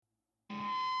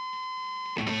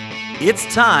It's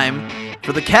time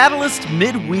for the Catalyst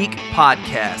Midweek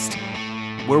Podcast,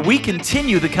 where we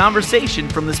continue the conversation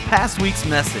from this past week's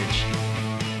message.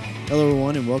 Hello,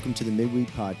 everyone, and welcome to the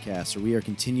Midweek Podcast, where we are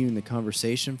continuing the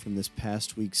conversation from this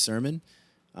past week's sermon.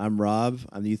 I'm Rob.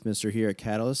 I'm the youth minister here at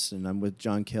Catalyst, and I'm with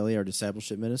John Kelly, our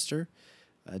discipleship minister.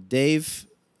 Dave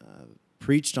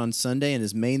preached on Sunday, and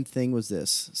his main thing was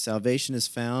this: salvation is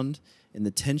found in the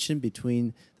tension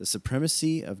between the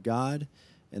supremacy of God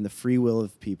and the free will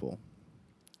of people.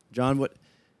 John, what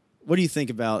do you think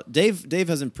about Dave? Dave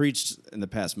hasn't preached in the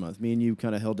past month. Me and you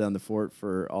kind of held down the fort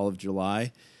for all of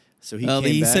July. So he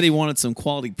came back. Said he wanted some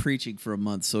quality preaching for a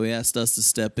month, so he asked us to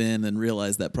step in and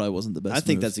realized that probably wasn't the best I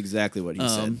think move. that's exactly what he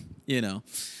said.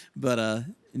 But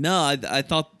no, I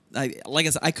thought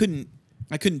I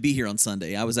couldn't be here on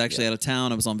Sunday. I was actually out of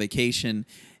town. I was on vacation,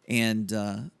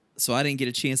 and so I didn't get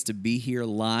a chance to be here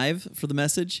live for the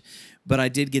message, but I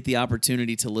did get the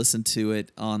opportunity to listen to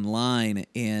it online,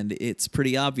 and it's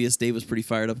pretty obvious Dave was pretty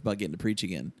fired up about getting to preach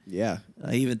again. Yeah.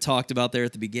 I even talked about there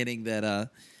at the beginning that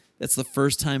that's the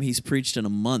first time he's preached in a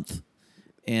month,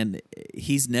 and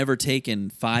he's never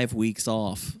taken 5 weeks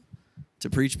off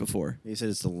to preach before. He said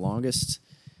it's the longest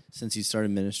since he started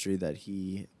ministry that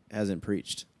he hasn't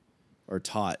preached or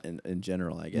taught in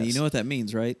general, I guess. And you know what that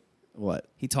means, right? What?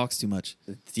 He talks too much.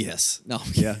 Yes. No.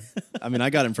 Yeah. I mean, I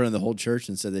got in front of the whole church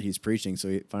and said that he's preaching, so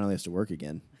he finally has to work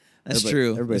again. That's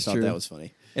true. Everybody That's thought true. that was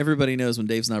funny. Everybody knows when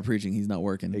Dave's not preaching, he's not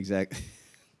working. Exactly.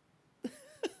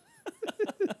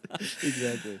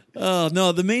 Exactly. Oh,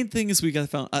 no, the main thing is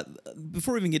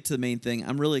before we even get to the main thing,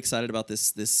 I'm really excited about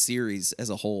this series as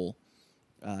a whole.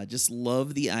 Just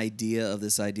love the idea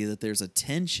that there's a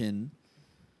tension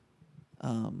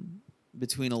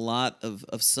between a lot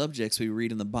of subjects we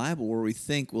read in the Bible where we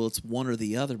think, well, it's one or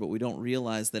the other, but we don't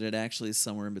realize that it actually is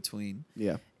somewhere in between.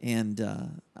 Yeah. And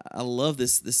I love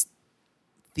this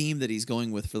theme that he's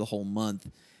going with for the whole month.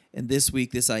 And this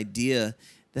week, this idea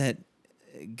that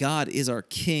God is our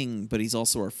king, but he's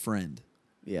also our friend.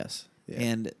 Yes. Yeah.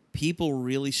 And people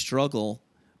really struggle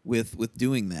with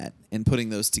doing that and putting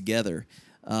those together.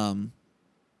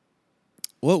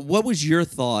 What was your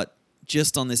thought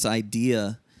just on this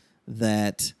idea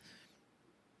that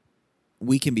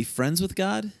we can be friends with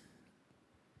God,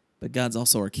 but God's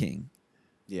also our king?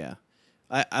 Yeah.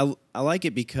 I like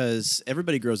it because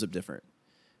everybody grows up different.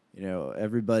 You know,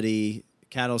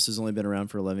 Catalyst has only been around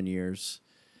for 11 years,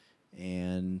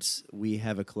 and we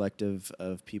have a collective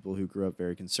of people who grew up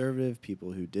very conservative,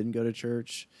 people who didn't go to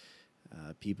church,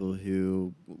 people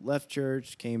who left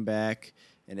church, came back,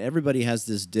 and everybody has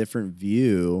this different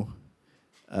view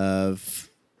of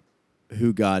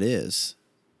who God is.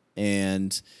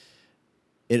 And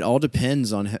it all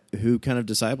depends on who kind of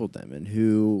discipled them and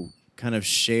who kind of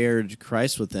shared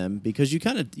Christ with them, because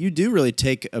you do really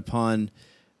take upon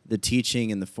the teaching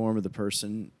and the form of the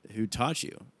person who taught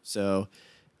you. So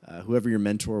whoever your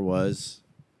mentor was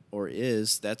or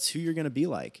is, that's who you're going to be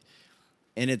like.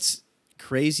 And it's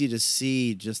crazy to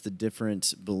see just the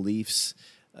different beliefs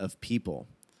of people.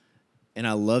 And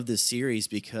I love this series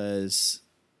because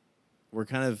we're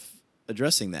kind of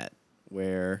addressing that,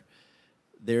 where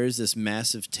there is this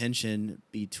massive tension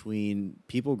between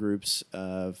people groups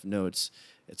of, no, it's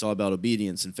all about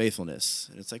obedience and faithfulness.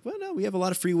 And it's like, well, no, we have a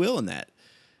lot of free will in that.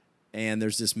 And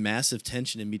there's this massive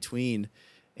tension in between.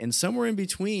 And somewhere in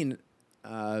between,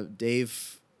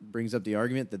 Dave brings up the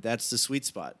argument that that's the sweet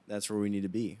spot. That's where we need to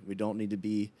be. We don't need to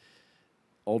be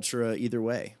ultra either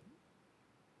way.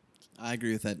 I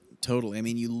agree with that totally. I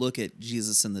mean, you look at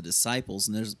Jesus and the disciples,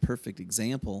 and there's a perfect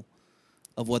example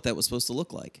of what that was supposed to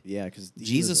look like. Yeah, because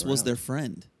Jesus was their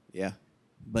friend. Yeah.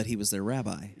 But he was their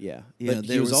rabbi. Yeah. You but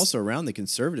he was also around the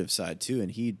conservative side, too,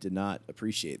 and he did not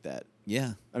appreciate that.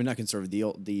 Yeah. I mean, not conservative,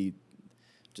 the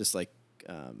just like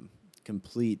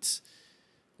complete,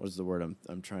 what is the word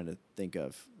I'm trying to think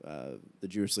of? The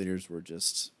Jewish leaders were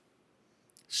just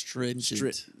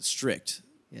stringent. Strict.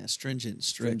 Yeah,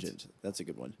 stringent. That's a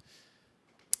good one.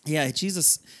 Yeah,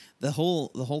 Jesus, the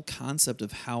whole concept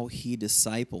of how he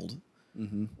discipled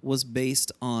was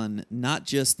based on not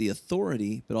just the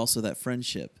authority, but also that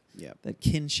friendship, that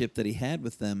kinship that he had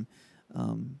with them.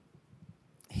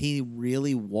 He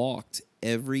really walked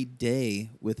every day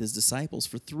with his disciples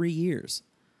for 3 years.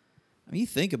 I mean, you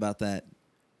think about that.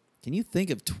 Can you think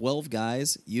of 12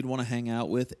 guys you'd want to hang out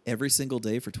with every single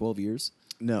day for 12 years?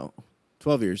 No.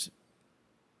 12 years.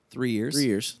 3 years? 3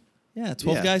 years. Yeah,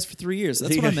 12 guys for 3 years.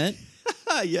 That's what I meant.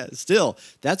 Yeah, still,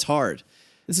 that's hard.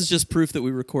 This is just proof that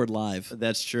we record live.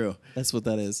 That's true. That's what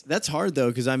that is. That's hard, though,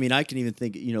 because, I mean, I can even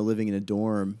think, living in a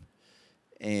dorm,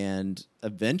 and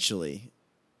eventually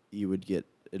you would get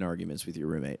in arguments with your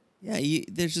roommate. Yeah,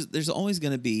 there's always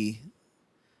going to be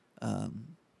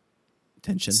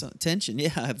Tension. tension.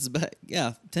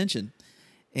 Yeah, tension.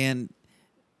 And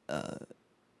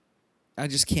I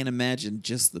just can't imagine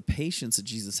just the patience that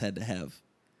Jesus had to have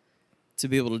to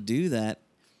be able to do that,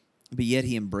 but yet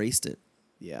he embraced it.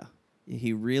 Yeah.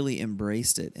 He really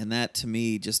embraced it. And that, to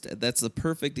me, that's the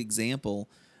perfect example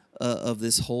of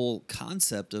this whole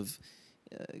concept of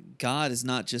God is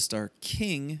not just our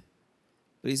king,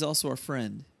 but he's also our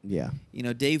friend. Yeah. You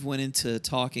know, Dave went into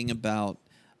talking about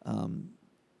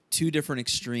two different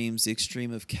extremes, the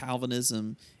extreme of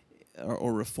Calvinism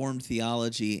or Reformed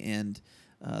theology and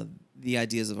the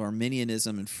ideas of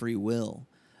Arminianism and free will.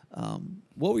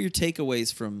 What were your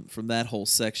takeaways from that whole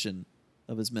section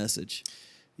of his message?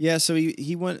 Yeah, so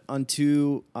he went on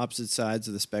two opposite sides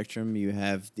of the spectrum. You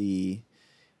have the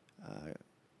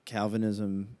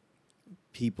Calvinism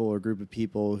people or group of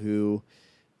people who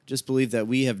just believe that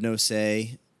we have no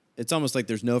say. It's almost like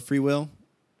there's no free will,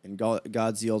 and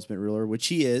God's the ultimate ruler, which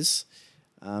he is,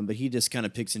 but he just kind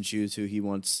of picks and chooses who he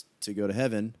wants to go to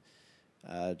heaven,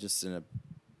 just in a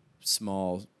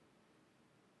small...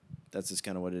 That's just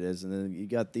kind of what it is. And then you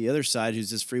got the other side who's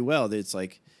just free will. It's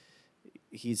like...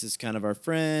 He's just kind of our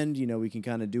friend. You know, we can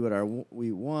kind of do what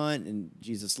we want, and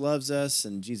Jesus loves us,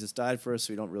 and Jesus died for us,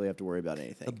 so we don't really have to worry about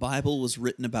anything. The Bible was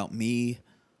written about me.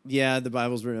 Yeah, the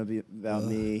Bible's written about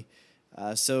me.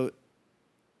 So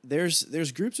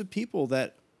there's groups of people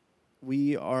that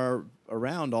we are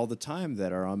around all the time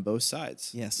that are on both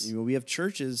sides. Yes. You know, we have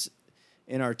churches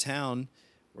in our town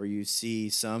where you see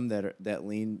some that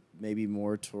lean maybe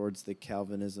more towards the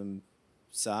Calvinism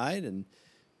side, and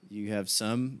you have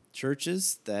some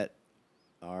churches that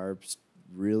are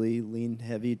really lean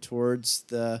heavy towards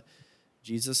the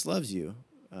Jesus loves you,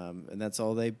 and that's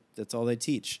all they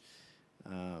teach.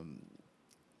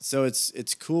 So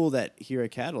it's cool that here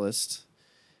at Catalyst,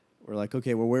 we're like,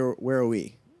 okay, well, where are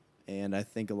we? And I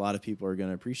think a lot of people are going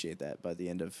to appreciate that by the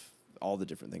end of all the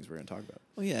different things we're going to talk about.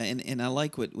 Well, yeah, and I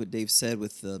like what Dave said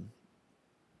with the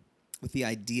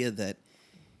idea that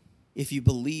if you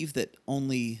believe that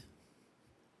only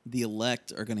the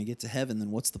elect are going to get to heaven, then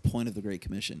what's the point of the Great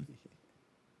Commission?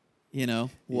 You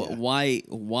know, Yeah.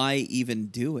 why even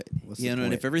do it? What's you the know, and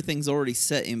point? if everything's already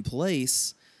set in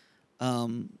place,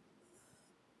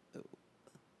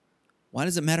 why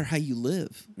does it matter how you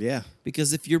live? Yeah,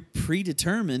 Because if you're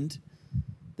predetermined,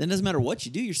 then it doesn't matter what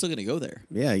you do, you're still going to go there.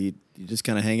 yeah, you just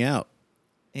kind of hang out.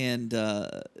 And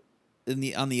on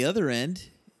the other end,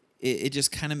 it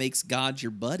just kind of makes God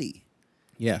your buddy.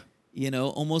 Yeah, You know,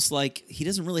 almost like he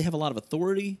doesn't really have a lot of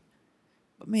authority,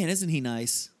 but man, isn't he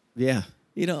nice? yeah,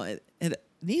 You know, and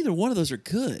neither one of those are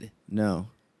good. no,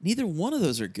 Neither one of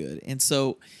those are good. And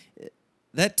so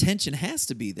that tension has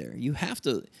to be there. You have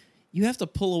to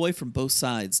pull away from both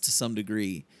sides to some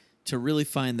degree to really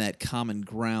find that common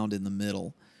ground in the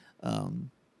middle.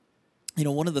 You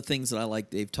know, one of the things that I like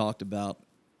Dave talked about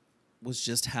was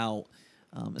just how,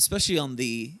 especially on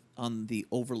the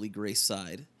overly grace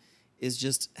side, is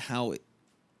just how,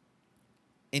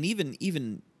 and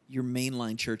even your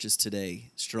mainline churches today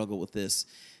struggle with this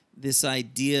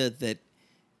idea that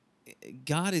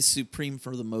God is supreme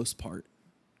for the most part.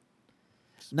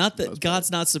 Not that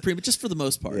God's not supreme, but just for the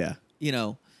most part. Yeah. You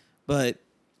know, but,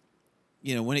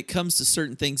 you know, when it comes to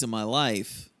certain things in my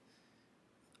life,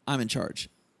 I'm in charge.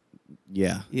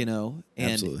 yeah, You know,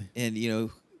 and Absolutely. and you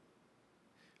know,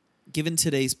 given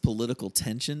today's political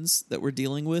tensions that we're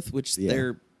dealing with, which Yeah.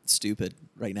 they're stupid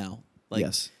right now. Like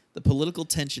Yes. the political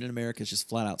tension in America is just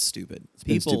flat out stupid. It's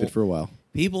been stupid for a while.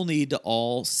 People need to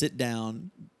all sit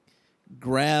down,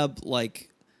 grab like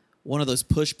one of those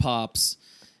push pops,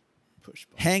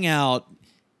 hang out,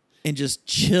 and just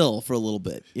chill for a little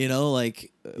bit. You know,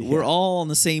 like we're all on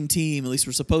the same team. At least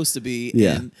we're supposed to be.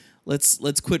 Yeah. And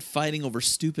let's quit fighting over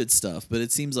stupid stuff. But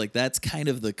it seems like that's kind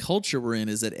of the culture we're in,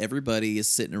 is that everybody is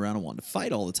sitting around and wanting to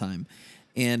fight all the time.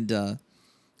 And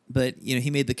but you know, he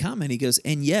made the comment. He goes,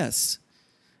 and yes,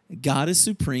 God is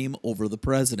supreme over the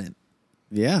president.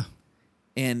 Yeah,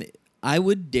 And I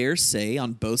would dare say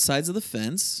on both sides of the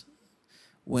fence,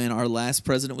 when our last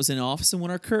president was in office and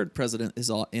when our current president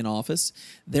is in office,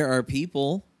 there are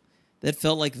people that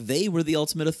felt like they were the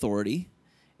ultimate authority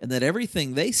and that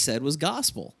everything they said was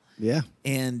gospel. yeah,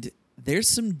 And there's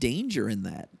some danger in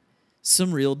that,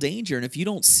 some real danger. And if you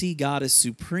don't see God as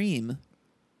supreme,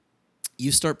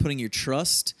 you start putting your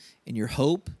trust and your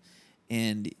hope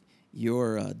and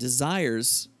your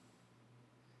desires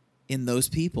in those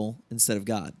people instead of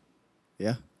God.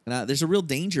 yeah, And there's a real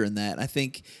danger in that. I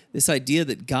think this idea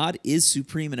that God is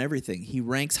supreme in everything, he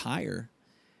ranks higher.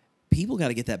 People got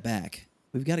to get that back.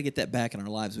 We've got to get that back in our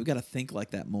lives. We've got to think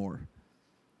like that more.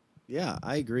 yeah.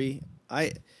 I agree.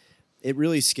 I it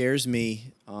really scares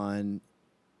me on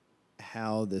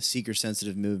how the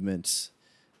seeker-sensitive movements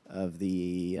of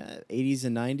the 80s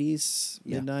and 90s,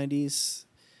 Yeah. mid-90s,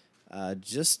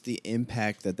 just the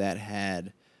impact that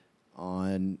had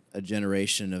on a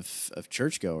generation of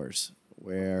churchgoers,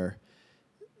 where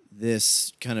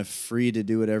this kind of free to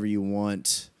do whatever you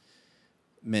want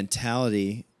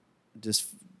mentality just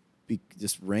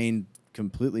reigned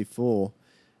completely full.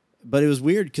 But it was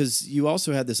weird because you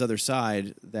also had this other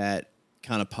side that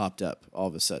kind of popped up all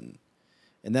of a sudden.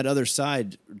 And that other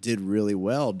side did really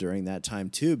well during that time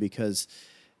too, because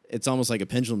it's almost like a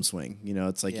pendulum swing. You know,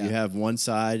 it's like Yeah. you have one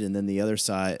side and then the other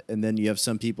side, and then you have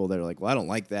some people that are like, well, I don't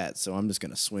like that, so I'm just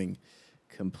going to swing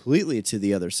completely to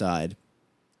the other side.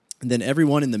 And then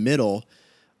everyone in the middle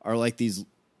are like these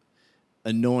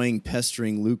annoying,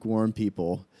 pestering, lukewarm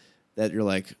people that you're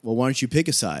like, well, why don't you pick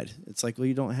a side? It's like, well,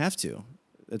 you don't have to.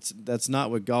 That's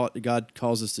not what God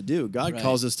calls us to do. God Right.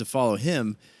 calls us to follow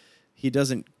him. He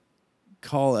doesn't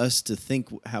call us to think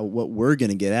what we're going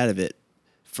to get out of it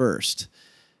first.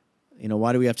 You know,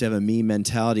 why do we have to have a me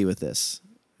mentality with this?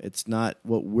 It's not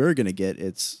what we're going to get.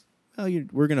 It's,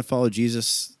 we're going to follow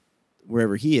Jesus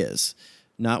wherever he is,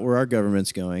 not where our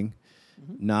government's going,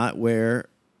 not where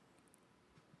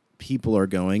people are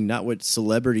going, not what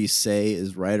celebrities say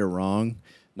is right or wrong,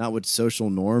 not what social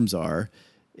norms are.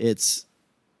 It's,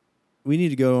 we need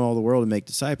to go in all the world and make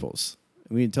disciples.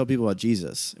 We need to tell people about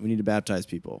Jesus. We need to baptize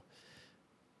people,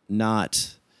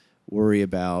 not worry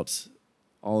about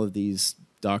all of these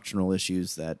doctrinal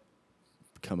issues that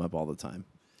come up all the time.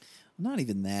 Not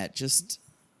even that, just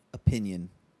opinion.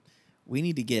 We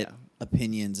need to get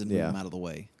opinions and move Yeah. them out of the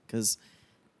way, because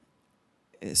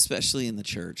especially in the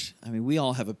church, I mean, we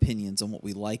all have opinions on what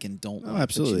we like and don't like.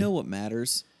 absolutely. But you know what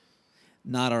matters?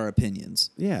 Not our opinions.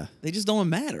 Yeah. They just don't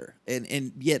matter.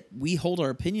 And yet we hold our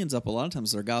opinions up a lot of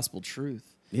times as our gospel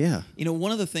truth. Yeah. You know,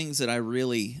 one of the things that I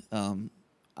really,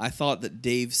 I thought that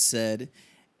Dave said,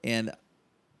 and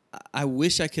I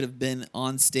wish I could have been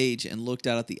on stage and looked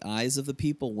out at the eyes of the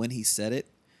people when he said it.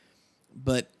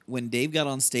 But when Dave got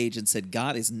on stage and said,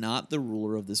 God is not the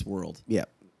ruler of this world, Yeah.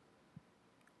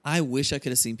 I wish I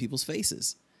could have seen people's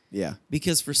faces. Yeah.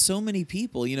 Because for so many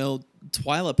people, you know,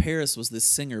 Twyla Paris was this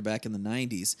singer back in the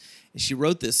 90s, and she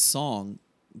wrote this song,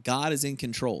 God is in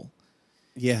control.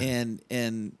 Yeah.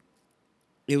 And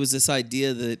it was this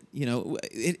idea that, you know,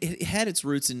 it had its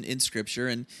roots in Scripture,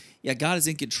 and yeah, God is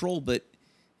in control, but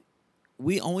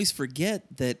we always forget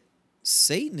that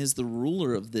Satan is the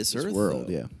ruler of this earth world,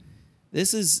 though. yeah.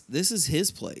 This is his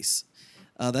place.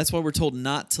 That's why we're told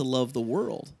not to love the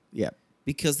world, Yeah.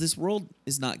 because this world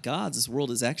is not God's. This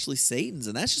world is actually Satan's,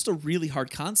 and that's just a really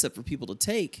hard concept for people to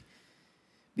take,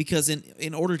 because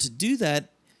in order to do that,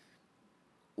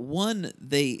 one,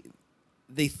 they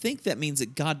think that means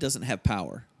that God doesn't have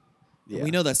power. Yeah.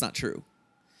 We know that's not true.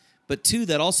 But two,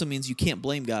 that also means you can't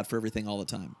blame God for everything all the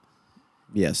time.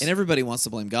 Yes. And everybody wants to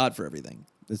blame God for everything.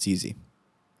 That's easy.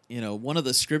 You know, one of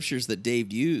the scriptures that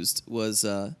Dave used was,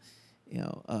 the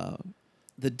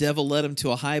devil led him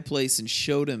to a high place and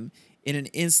showed him in an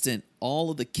instant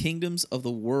all of the kingdoms of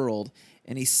the world.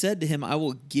 And he said to him, I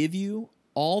will give you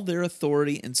all their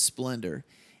authority and splendor.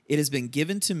 It has been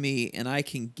given to me, and I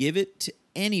can give it to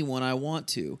anyone I want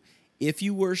to. If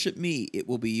you worship me, it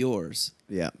will be yours.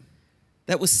 Yeah.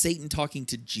 That was Satan talking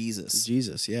to Jesus.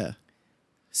 Jesus, yeah.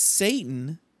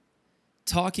 Satan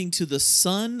talking to the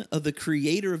Son of the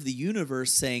Creator of the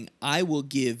universe, saying, I will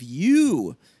give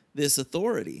you this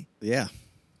authority. Yeah.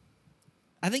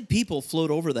 I think people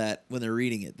float over that when they're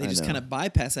reading it. They I just know. kind of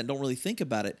bypass that and don't really think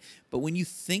about it. But when you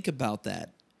think about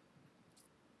that,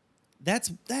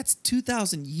 that's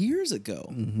 2,000 years ago.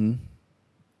 Mm-hmm.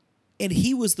 And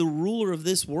he was the ruler of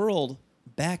this world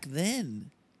back then.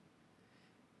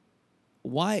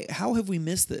 Why? How have we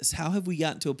missed this? How have we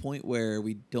gotten to a point where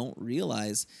we don't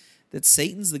realize that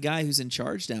Satan's the guy who's in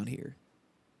charge down here?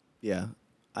 Yeah.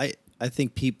 I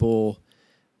think people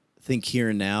think here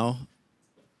and now.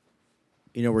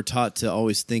 You know, we're taught to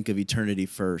always think of eternity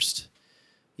first.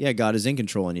 Yeah, God is in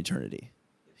control in eternity.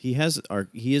 He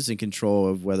is in control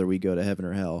of whether we go to heaven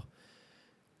or hell.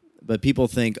 But people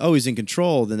think, oh, he's in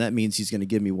control, then that means he's going to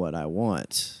give me what I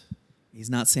want. He's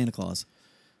not Santa Claus.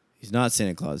 He's not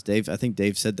Santa Claus. I think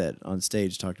Dave said that on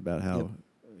stage, talked about how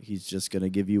he's just going to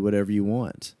give you whatever you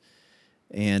want.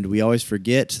 And we always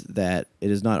forget that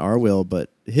it is not our will, but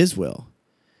his will.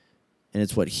 And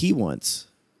it's what he wants.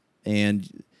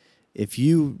 And if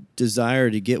you desire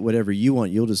to get whatever you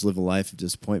want, you'll just live a life of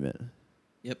disappointment.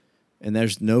 Yep. And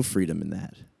there's no freedom in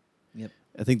that. Yep.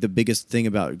 I think the biggest thing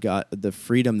about God, the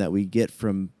freedom that we get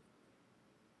from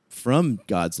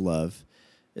God's love,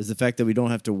 is the fact that we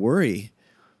don't have to worry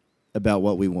about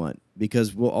what we want,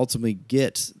 because we'll ultimately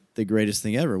get the greatest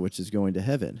thing ever, which is going to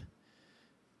heaven.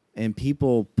 And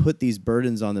people put these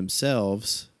burdens on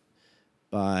themselves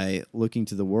by looking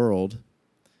to the world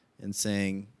and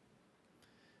saying,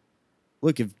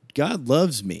 look, if God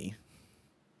loves me,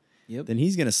 then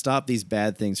he's going to stop these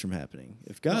bad things from happening.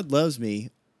 If God loves me,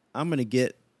 I'm going to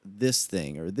get this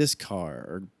thing or this car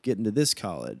or get into this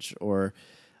college, or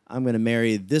I'm going to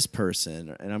marry this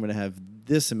person and I'm going to have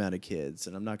this amount of kids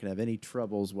and I'm not going to have any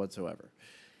troubles whatsoever.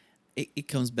 It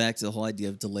comes back to the whole idea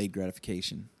of delayed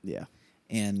gratification. Yeah.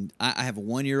 And I have a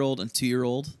 1-year-old and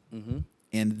 2-year-old,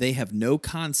 and they have no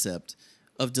concept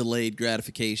of delayed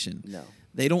gratification. No.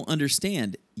 They don't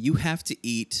understand. You have to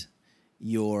eat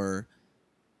your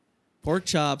pork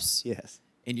chops Yes.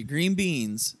 and your green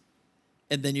beans,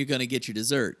 and then you're going to get your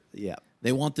dessert. Yeah.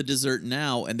 They want the dessert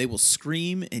now, and they will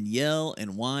scream and yell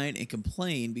and whine and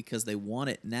complain because they want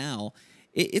it now.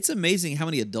 It's amazing how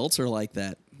many adults are like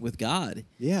that with God.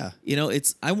 Yeah. You know,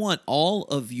 I want all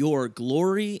of your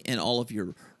glory and all of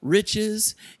your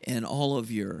riches and all of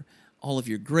your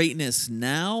greatness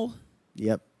now,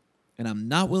 Yep. and I'm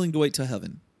not willing to wait till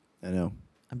heaven. I know.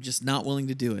 I'm just not willing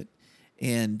to do it.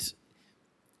 And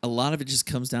a lot of it just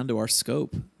comes down to our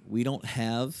scope. We don't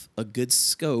have a good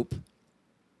scope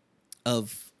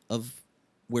of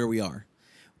where we are.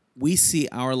 We see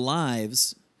our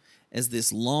lives as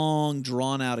this long,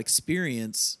 drawn-out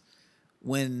experience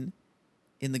when,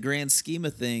 in the grand scheme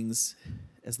of things,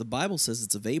 as the Bible says,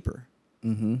 it's a vapor.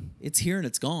 Mm-hmm. It's here and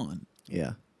it's gone.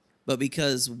 Yeah. But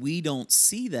because we don't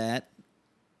see that,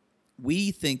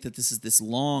 we think that this is this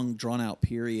long, drawn-out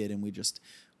period, and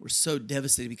we're so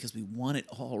devastated because we want it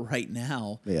all right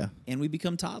now. Yeah. And we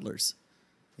become toddlers.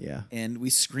 Yeah. And we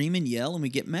scream and yell and we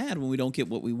get mad when we don't get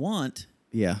what we want.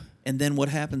 Yeah. And then what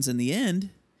happens in the end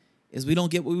is we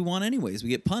don't get what we want anyways. We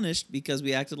get punished because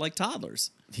we acted like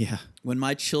toddlers. Yeah. When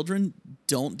my children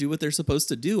don't do what they're supposed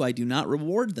to do, I do not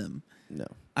reward them. No.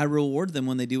 I reward them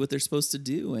when they do what they're supposed to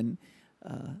do. And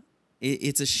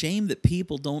it's a shame that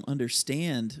people don't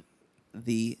understand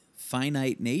the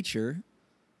finite nature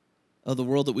of the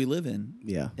world that we live in.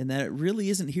 Yeah. And that it really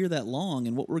isn't here that long.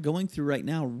 And what we're going through right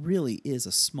now really is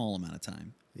a small amount of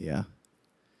time. Yeah.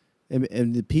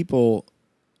 And the people,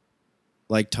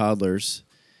 like toddlers,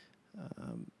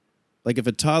 like if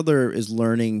a toddler is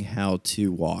learning how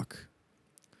to walk,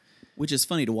 Which is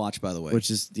funny to watch, by the way. which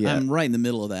is, yeah. I'm right in the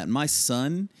middle of that. And my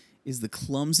son is the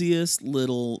clumsiest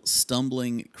little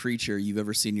stumbling creature you've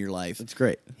ever seen in your life. It's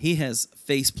great. He has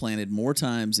face planted more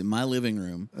times in my living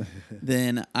room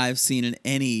than I've seen in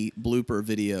any blooper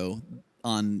video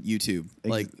on YouTube.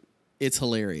 Like, it's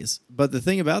hilarious. But the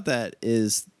thing about that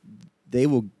is they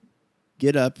will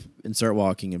get up and start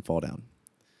walking and fall down.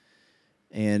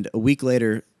 And a week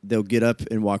later, they'll get up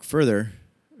and walk further,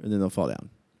 and then they'll fall down.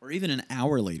 Or even an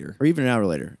hour later. Or even an hour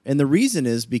later. And the reason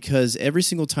is because every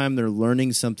single time they're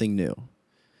learning something new.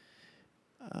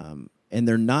 And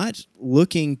they're not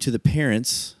looking to the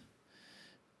parents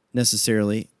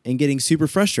necessarily and getting super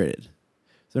frustrated.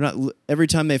 They're not, every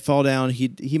time they fall down,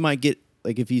 he might get,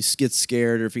 like if he gets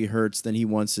scared or if he hurts, then he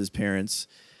wants his parents.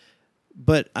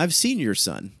 But I've seen your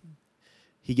son.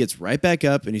 He gets right back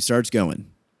up and he starts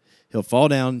going. He'll fall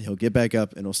down, he'll get back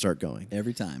up, and he'll start going.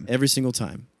 Every time. Every single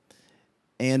time.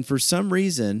 And for some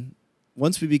reason,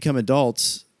 once we become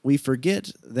adults, we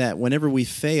forget that whenever we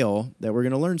fail, that we're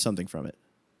going to learn something from it.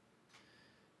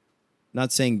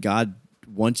 Not saying God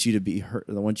wants you to be hurt,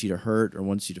 or wants you to hurt, or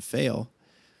wants you to fail.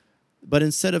 But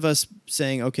instead of us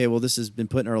saying, okay, well, this has been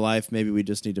put in our life, maybe we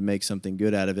just need to make something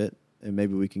good out of it, and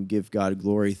maybe we can give God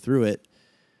glory through it,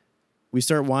 we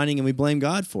start whining and we blame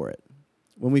God for it.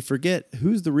 When we forget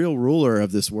who's the real ruler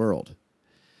of this world,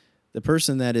 the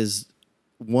person that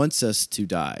wants us to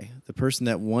die, the person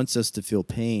that wants us to feel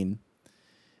pain,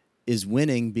 is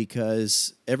winning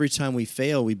because every time we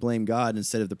fail, we blame God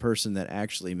instead of the person that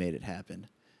actually made it happen.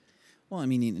 Well, I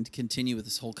mean, and to continue with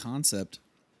this whole concept,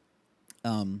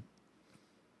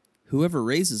 whoever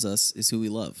raises us is who we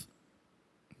love.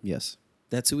 Yes.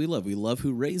 That's who we love. We love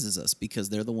who raises us because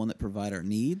they're the one that provide our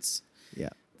needs. Yeah.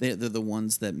 They're the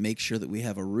ones that make sure that we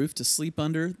have a roof to sleep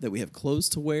under, that we have clothes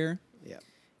to wear. Yeah.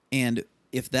 And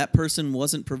if that person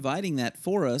wasn't providing that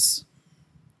for us,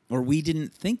 or we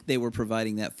didn't think they were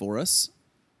providing that for us,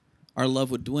 our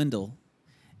love would dwindle.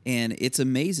 And it's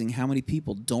amazing how many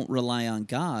people don't rely on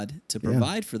God to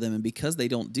provide for them. And because they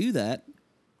don't do that,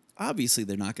 obviously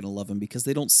they're not going to love him because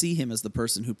they don't see him as the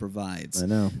person who provides. I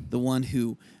know. The one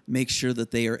who makes sure that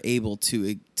they are able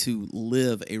to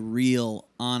live a real,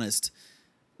 honest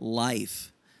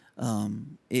life.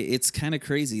 It's kind of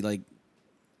crazy. Like,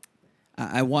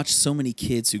 I watch so many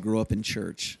kids who grow up in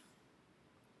church,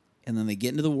 and then they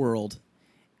get into the world,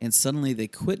 and suddenly they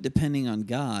quit depending on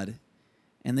God,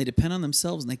 and they depend on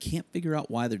themselves, and they can't figure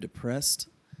out why they're depressed,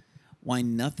 why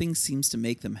nothing seems to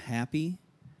make them happy,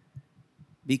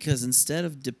 because instead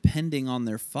of depending on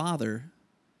their Father,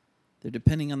 they're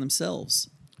depending on themselves.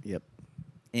 Yep.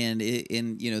 And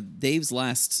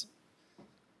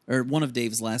one of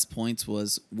Dave's last points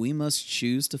was, we must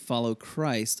choose to follow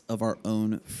Christ of our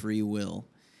own free will.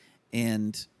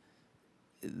 And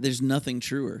there's nothing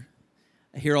truer.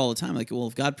 I hear all the time, like, well,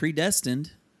 if God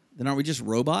predestined, then aren't we just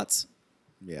robots?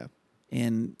 Yeah.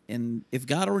 And if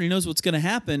God already knows what's going to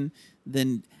happen,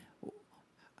 then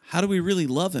how do we really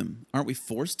love him? Aren't we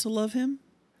forced to love him?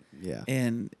 Yeah.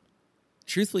 And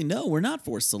truthfully, no, we're not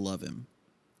forced to love him.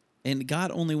 And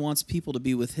God only wants people to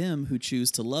be with him who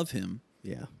choose to love him.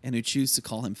 Yeah. And who choose to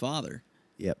call him Father.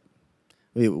 Yep.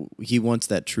 He wants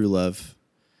that true love,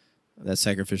 that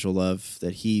sacrificial love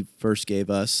that he first gave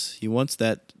us. He wants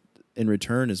that in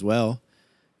return as well,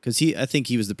 because I think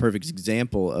he was the perfect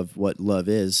example of what love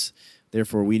is.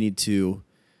 Therefore, we need to.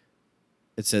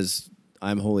 It says,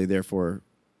 "I'm holy, therefore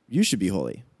you should be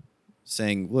holy."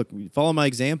 Saying, "Look, follow my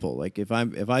example. Like if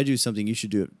I do something, you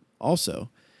should do it also."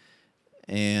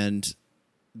 And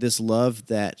this love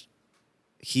that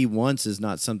he wants is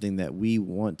not something that we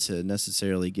want to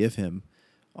necessarily give him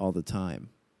all the time.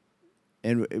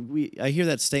 And I hear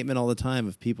that statement all the time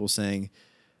of people saying,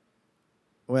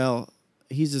 well,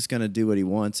 he's just going to do what he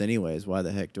wants anyways. Why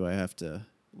the heck do I have to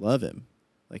love him?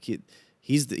 Like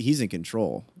he's in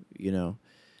control, you know?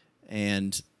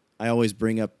 And I always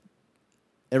bring up,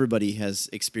 everybody has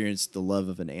experienced the love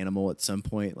of an animal at some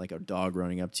point, like a dog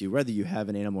running up to you, whether you have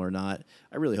an animal or not.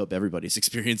 I really hope everybody's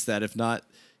experienced that. If not,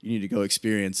 you need to go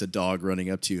experience a dog running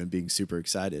up to you and being super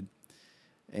excited.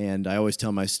 And I always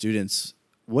tell my students,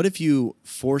 what if you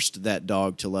forced that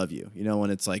dog to love you? You know,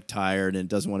 when it's like tired and it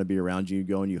doesn't want to be around you, you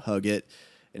go and you hug it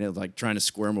and it's like trying to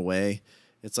squirm away.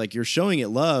 It's like you're showing it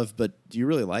love, but do you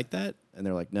really like that? And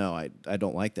they're like, no, I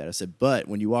don't like that. I said, but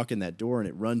when you walk in that door and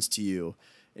it runs to you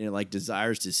and it like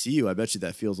desires to see you, I bet you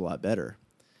that feels a lot better.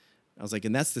 I was like,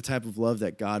 and that's the type of love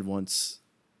that God wants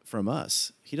from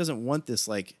us. He doesn't want this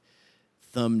like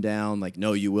thumb down, like,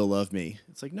 no, you will love me.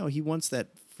 It's like, no, he wants that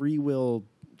free will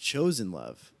chosen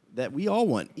love that we all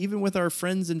want, even with our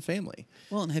friends and family.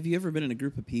 Well, and have you ever been in a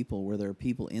group of people where there are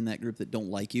people in that group that don't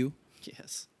like you?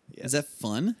 Yes. Is that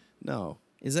fun? No.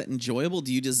 Is that enjoyable?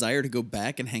 Do you desire to go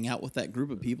back and hang out with that group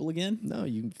of people again? No,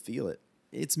 you can feel it.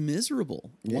 It's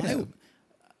miserable. Yeah. Why?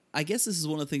 I guess this is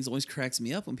one of the things that always cracks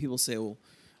me up when people say, well,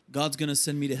 God's going to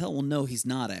send me to hell. Well, no, he's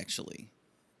not actually.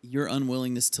 Your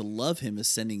unwillingness to love him is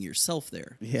sending yourself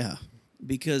there. Yeah.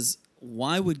 Because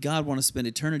why would God want to spend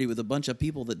eternity with a bunch of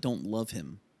people that don't love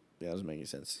him? Yeah, that doesn't make any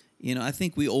sense. You know, I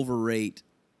think we overrate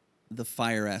the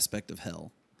fire aspect of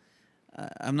hell.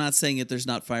 I'm not saying that there's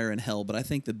not fire in hell, but I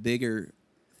think the bigger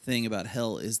thing about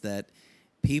hell is that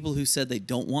people who said they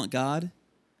don't want God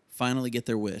finally get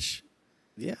their wish.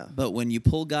 Yeah. But when you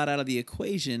pull God out of the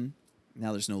equation,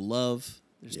 now there's no love,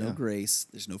 there's no Yeah. grace,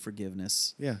 there's no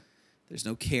forgiveness, Yeah. there's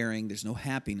no caring, there's no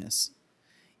happiness.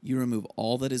 You remove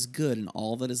all that is good, and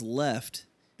all that is left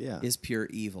Yeah. is pure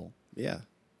evil. Yeah.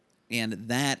 And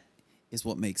that is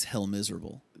what makes hell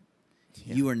miserable.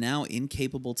 Yeah. You are now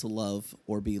incapable to love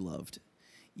or be loved.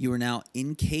 You are now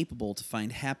incapable to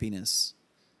find happiness.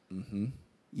 Mm-hmm.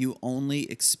 You only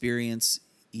experience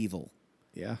evil.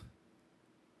 Yeah.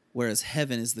 Whereas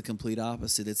heaven is the complete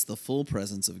opposite. It's the full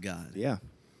presence of God. Yeah.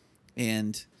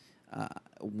 And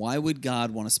why would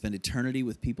God want to spend eternity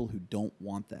with people who don't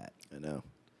want that? I know.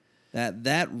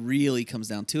 That really comes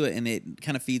down to it, and it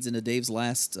kind of feeds into Dave's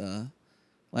last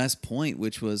point,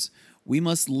 which was, we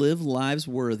must live lives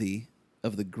worthy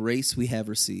of the grace we have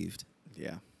received.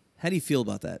 Yeah. How do you feel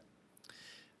about that?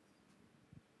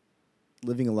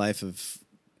 Living a life of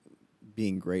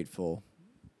being grateful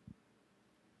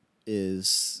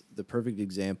is the perfect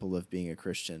example of being a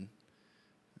Christian.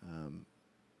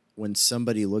 When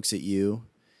somebody looks at you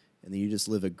and then you just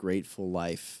live a grateful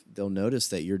life, they'll notice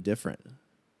that you're different.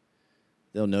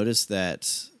 They'll notice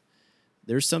that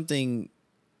there's something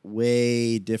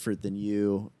way different than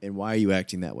you, and why are you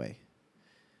acting that way?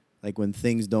 Like when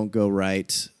things don't go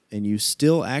right and you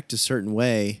still act a certain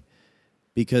way,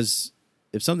 because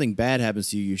if something bad happens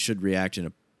to you, you should react in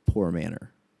a poor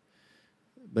manner.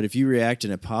 But if you react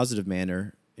in a positive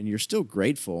manner and you're still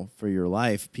grateful for your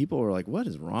life, people are like, what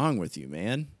is wrong with you,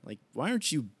 man? Like, why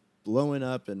aren't you blowing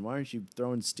up, and why aren't you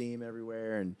throwing steam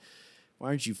everywhere, and why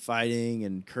aren't you fighting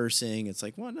and cursing? It's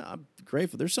like, well, no, I'm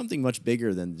grateful. There's something much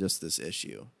bigger than just this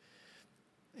issue.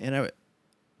 And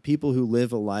people who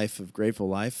live a life of grateful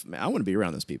life, man, I want to be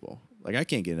around those people. Like, I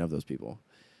can't get enough of those people.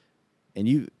 and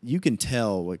you can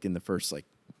tell like in the first like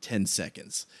 10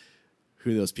 seconds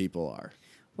who those people are.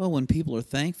 Well, when people are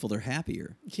thankful, they're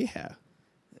happier Yeah.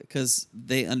 because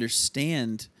they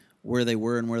understand where they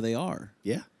were and where they are.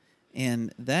 Yeah.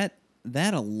 And that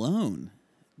alone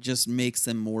just makes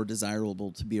them more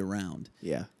desirable to be around.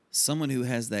 Yeah. Someone who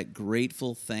has that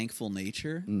grateful, thankful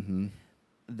nature,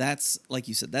 that's, like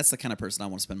you said, that's the kind of person I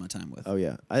want to spend my time with. Oh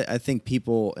yeah, I think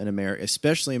people in America,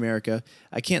 especially America,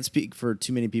 I can't speak for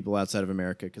too many people outside of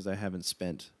America because I haven't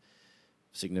spent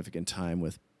significant time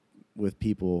with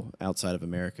people outside of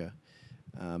America.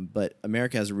 But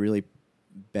America has a really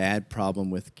bad problem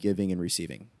with giving and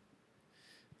receiving.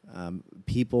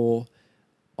 People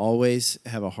always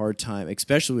have a hard time,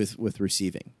 especially with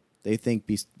receiving. They think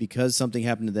because something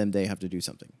happened to them, they have to do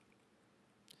something.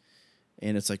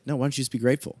 And it's like, no, why don't you just be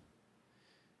grateful?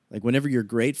 Like whenever you're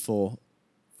grateful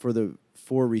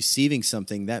for receiving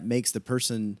something, that makes the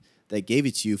person that gave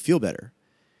it to you feel better.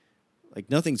 Like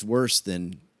nothing's worse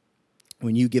than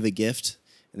when you give a gift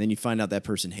and then you find out that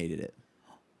person hated it.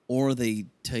 Or they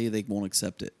tell you they won't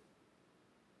accept it.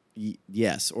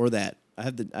 Yes, or that. I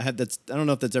don't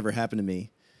know if that's ever happened to me,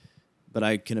 but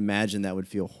I can imagine that would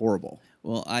feel horrible.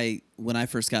 Well, when I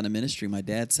first got into ministry, my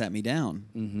dad sat me down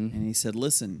and he said,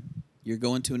 "Listen, you're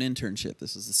going to an internship."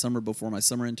 This was the summer before my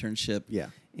summer internship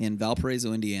in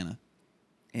Valparaiso, Indiana.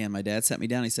 And my dad sat me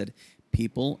down and he said,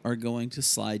 "People are going to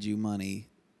slide you money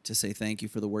to say thank you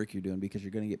for the work you're doing because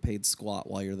you're going to get paid squat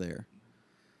while you're there."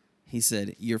 He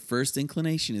said, "Your first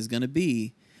inclination is going to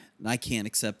be, I can't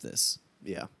accept this."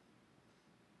 Yeah.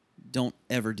 Don't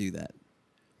ever do that.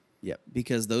 Yep.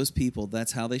 Because those people,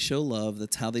 that's how they show love.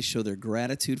 That's how they show their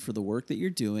gratitude for the work that you're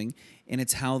doing. And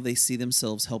it's how they see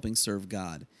themselves helping serve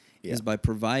God, is by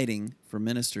providing for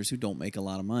ministers who don't make a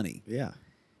lot of money. Yeah.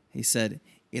 He said,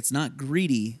 it's not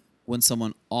greedy when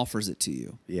someone offers it to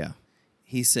you. Yeah.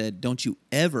 He said, don't you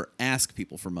ever ask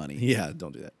people for money. Yeah,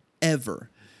 don't do that. Ever.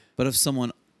 But if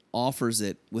someone offers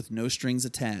it with no strings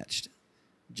attached,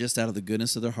 just out of the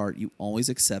goodness of their heart, you always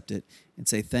accept it and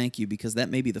say thank you, because that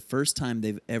may be the first time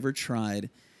they've ever tried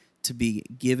to be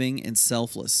giving and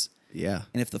selfless. Yeah.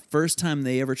 And if the first time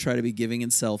they ever try to be giving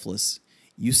and selfless,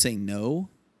 you say no,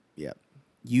 Yep.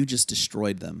 you just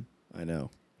destroyed them. I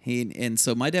know. And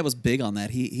so my dad was big on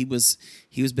that. He was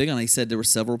big on it. He said there were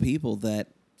several people that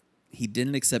he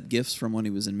didn't accept gifts from when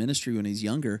he was in ministry when he was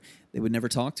younger. They would never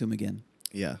talk to him again.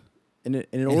 Yeah. And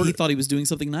he thought he was doing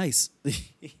something nice.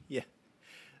 Yeah.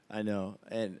 I know.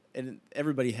 And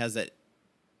everybody has that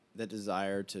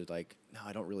desire to like, no,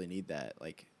 I don't really need that.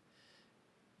 Like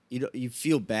you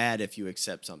feel bad if you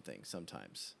accept something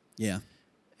sometimes. Yeah.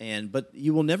 But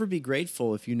you will never be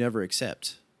grateful if you never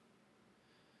accept.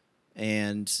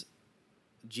 And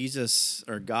Jesus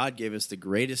or God gave us the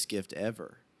greatest gift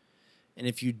ever. And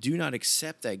if you do not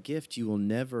accept that gift, you will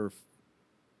never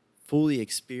fully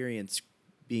experience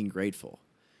being grateful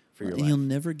for your life. You'll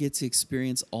never get to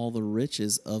experience all the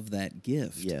riches of that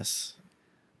gift. Yes.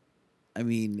 I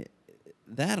mean,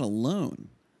 that alone.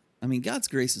 I mean, God's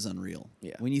grace is unreal.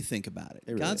 Yeah. When you think about it.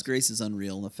 It really God's is. grace is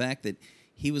unreal. And the fact that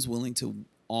he was willing to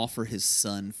offer his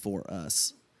son for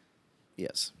us.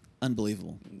 Yes.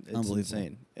 Unbelievable. It's Unbelievable.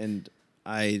 insane. And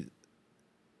I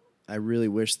really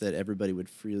wish that everybody would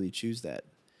freely choose that.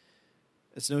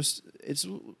 I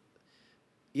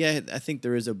think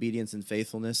there is obedience and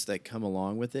faithfulness that come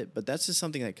along with it, but that's just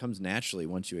something that comes naturally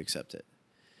once you accept it.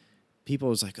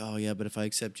 People is like, oh yeah, but if I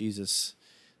accept Jesus,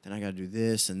 then I got to do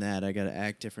this and that. I got to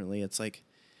act differently. It's like,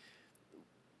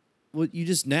 well, you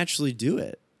just naturally do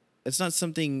it. It's not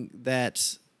something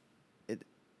that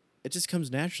it just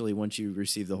comes naturally once you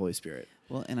receive the Holy Spirit.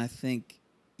 Well, and I think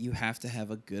you have to have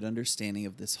a good understanding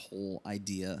of this whole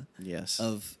idea. Yes.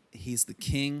 Of he's the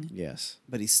king, Yes.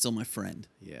 but he's still my friend.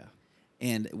 Yeah.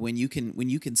 And when you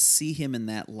can see him in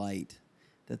that light,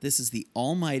 that this is the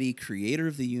almighty creator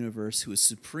of the universe who is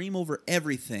supreme over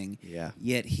everything, Yeah.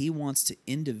 yet he wants to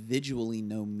individually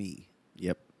know me.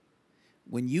 Yep.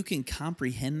 When you can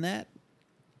comprehend that,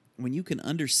 when you can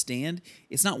understand,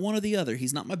 it's not one or the other.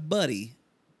 He's not my buddy.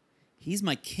 He's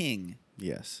my king,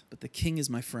 Yes. but the king is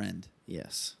my friend.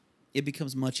 Yes. It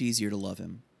becomes much easier to love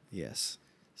him. Yes.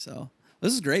 So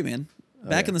this is great, man.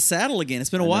 Back yeah. in the saddle again. It's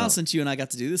been a I while know. since you and I got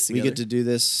to do this together. We get to do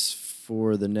this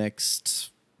for the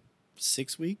next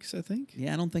 6 weeks, I think.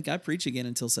 Yeah, I don't think I preach again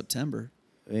until September.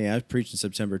 Yeah, I preached in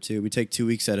September too. We take 2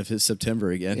 weeks out of his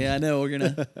September again. Yeah, I know.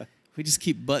 We just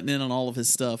keep butting in on all of his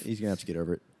stuff. He's gonna have to get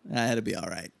over it. I had to be all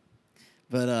right.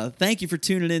 But thank you for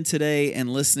tuning in today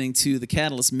and listening to the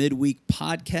Catalyst Midweek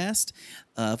Podcast.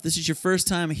 If this is your first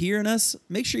time hearing us,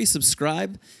 make sure you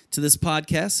subscribe to this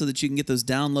podcast so that you can get those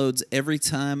downloads every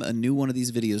time a new one of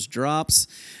these videos drops.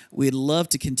 We'd love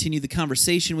to continue the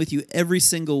conversation with you every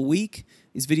single week.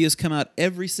 These videos come out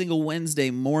every single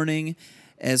Wednesday morning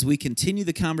as we continue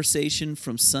the conversation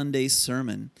from Sunday's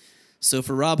sermon. So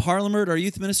for Rob Harlemert, our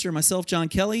youth minister, and myself, John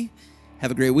Kelly,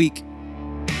 have a great week.